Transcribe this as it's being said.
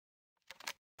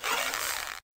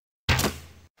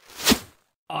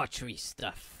archery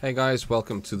stuff. Hey guys,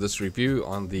 welcome to this review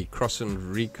on the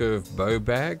Krossen Recurve bow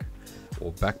bag,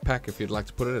 or backpack if you'd like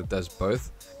to put it. It does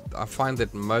both. I find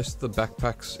that most of the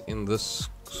backpacks in this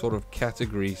sort of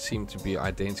category seem to be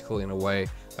identical in a way.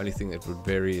 Only thing that would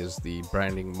vary is the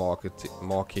branding,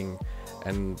 marking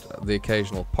and the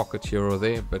occasional pocket here or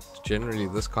there, but generally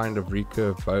this kind of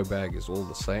recurve bow bag is all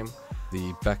the same.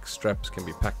 The back straps can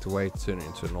be packed away to turn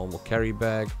into a normal carry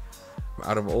bag.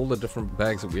 Out of all the different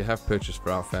bags that we have purchased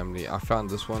for our family, I found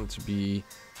this one to be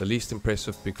the least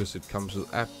impressive because it comes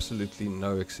with absolutely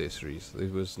no accessories. There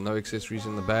was no accessories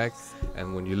in the bag,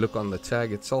 and when you look on the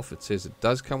tag itself, it says it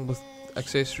does come with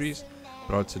accessories,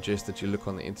 but I would suggest that you look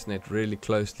on the internet really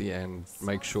closely and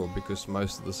make sure, because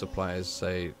most of the suppliers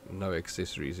say no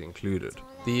accessories included.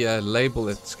 The label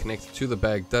that's connected to the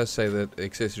bag does say that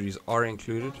accessories are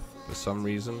included for some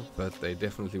reason, but they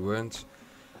definitely weren't.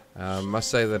 Must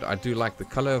say that I do like the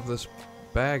color of this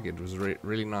bag. It was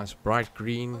really nice bright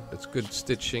green. It's good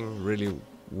stitching, really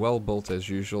well built as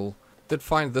usual. Did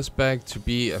find this bag to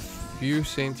be a few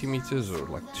centimeters or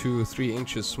like 2 or 3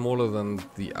 inches smaller than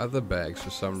the other bags for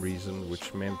some reason,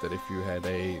 which meant that if you had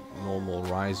a normal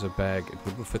riser bag it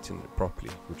wouldn't fit in it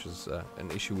properly, which is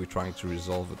an issue we're trying to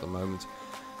resolve at the moment.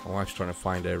 My wife's trying to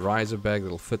find a riser bag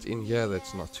that'll fit in here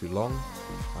that's not too long.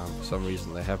 For some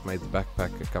reason they have made the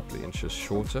backpack a couple of inches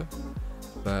shorter,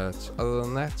 but other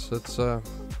than that it's of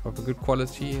a good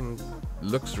quality and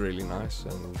looks really nice,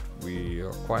 and we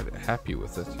are quite happy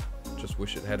with it. Just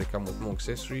wish it had come with more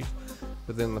accessories,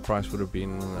 but then the price would have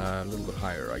been a little bit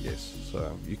higher, I guess.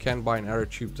 So you can buy an arrow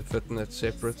tube to fit in it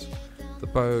separate. The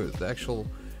bow, the actual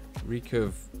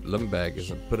recurve limb bag,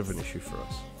 is a bit of an issue for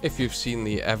us. If you've seen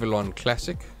the Avalon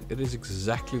Classic, it is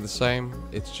exactly the same.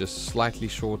 It's just slightly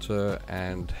shorter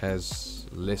and has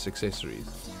less accessories.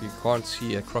 If you can't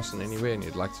see a Krossen anywhere and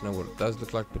you'd like to know what it does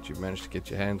look like, but you've managed to get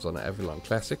your hands on an Avalon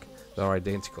Classic, they're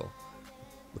identical.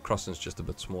 The Krossen's just a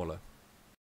bit smaller.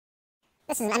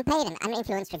 This is an unpaid and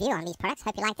uninfluenced review on these products.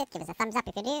 Hope you liked it. Give us a thumbs up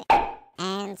if you do,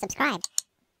 and subscribe.